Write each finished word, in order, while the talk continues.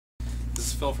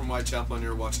Phil from Whitechapel, and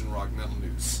you're watching Rock Metal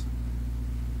News.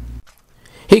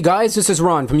 Hey guys, this is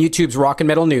Ron from YouTube's Rock and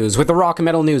Metal News. With the Rock and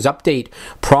Metal News update,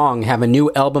 Prong have a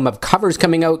new album of covers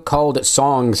coming out called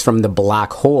Songs from the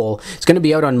Black Hole. It's going to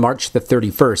be out on March the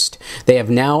 31st. They have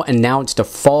now announced a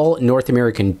fall North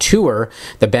American tour.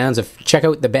 Check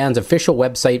out the band's official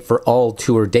website for all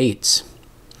tour dates.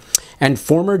 And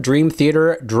former Dream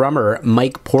Theater drummer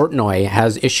Mike Portnoy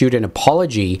has issued an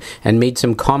apology and made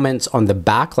some comments on the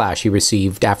backlash he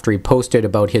received after he posted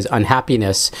about his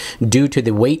unhappiness due to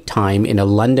the wait time in a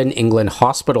London, England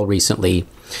hospital recently.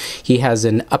 He has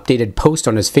an updated post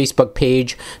on his Facebook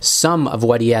page. Some of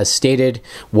what he has stated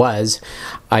was,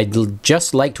 "I'd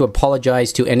just like to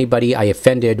apologize to anybody I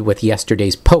offended with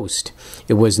yesterday's post.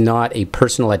 It was not a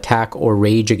personal attack or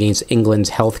rage against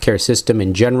England's healthcare system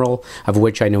in general, of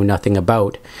which I know nothing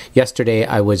about. Yesterday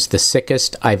I was the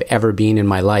sickest I've ever been in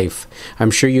my life.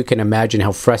 I'm sure you can imagine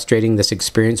how frustrating this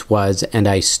experience was, and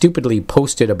I stupidly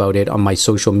posted about it on my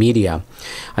social media.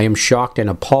 I am shocked and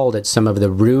appalled at some of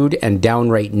the rude and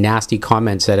downright nasty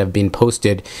comments that have been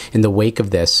posted in the wake of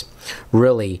this.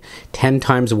 Really, 10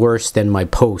 times worse than my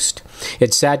post.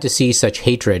 It's sad to see such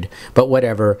hatred, but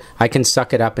whatever, I can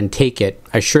suck it up and take it.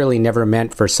 I surely never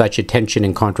meant for such attention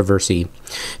and controversy.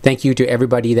 Thank you to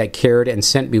everybody that cared and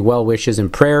sent me well wishes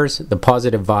and prayers. The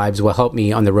positive vibes will help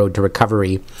me on the road to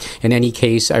recovery. In any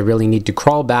case, I really need to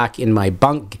crawl back in my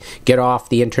bunk, get off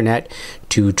the internet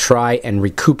to try and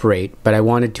recuperate, but I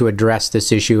wanted to address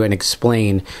this issue and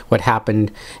explain what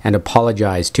happened and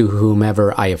apologize to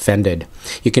whomever I offended."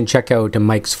 You can check out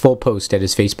Mike's full post at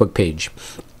his Facebook page.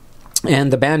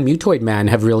 And the band Mutoid Man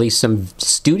have released some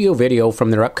studio video from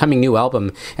their upcoming new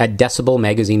album at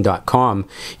decibelmagazine.com.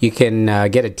 You can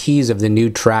get a tease of the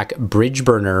new track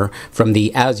Bridgeburner from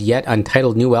the as yet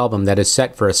untitled new album that is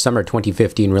set for a summer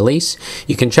 2015 release.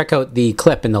 You can check out the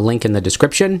clip in the link in the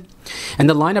description. And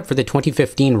the lineup for the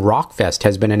 2015 Rock Fest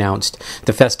has been announced.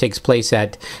 The fest takes place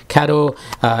at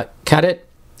Cadott,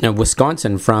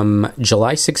 Wisconsin from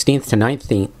July 16th to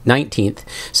 19th.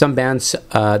 Some bands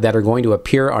that are going to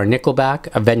appear are Nickelback,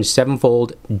 Avenged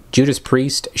Sevenfold, Judas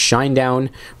Priest, Shinedown,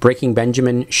 Breaking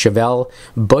Benjamin, Chevelle,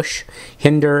 Bush,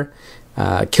 Hinder,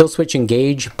 Killswitch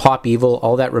Engage, Pop Evil,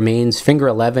 All That Remains, Finger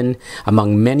 11,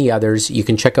 among many others. You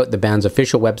can check out the band's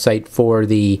official website for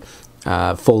the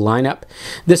full lineup.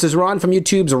 This is Ron from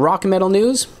YouTube's Rock and Metal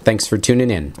News. Thanks for tuning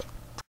in.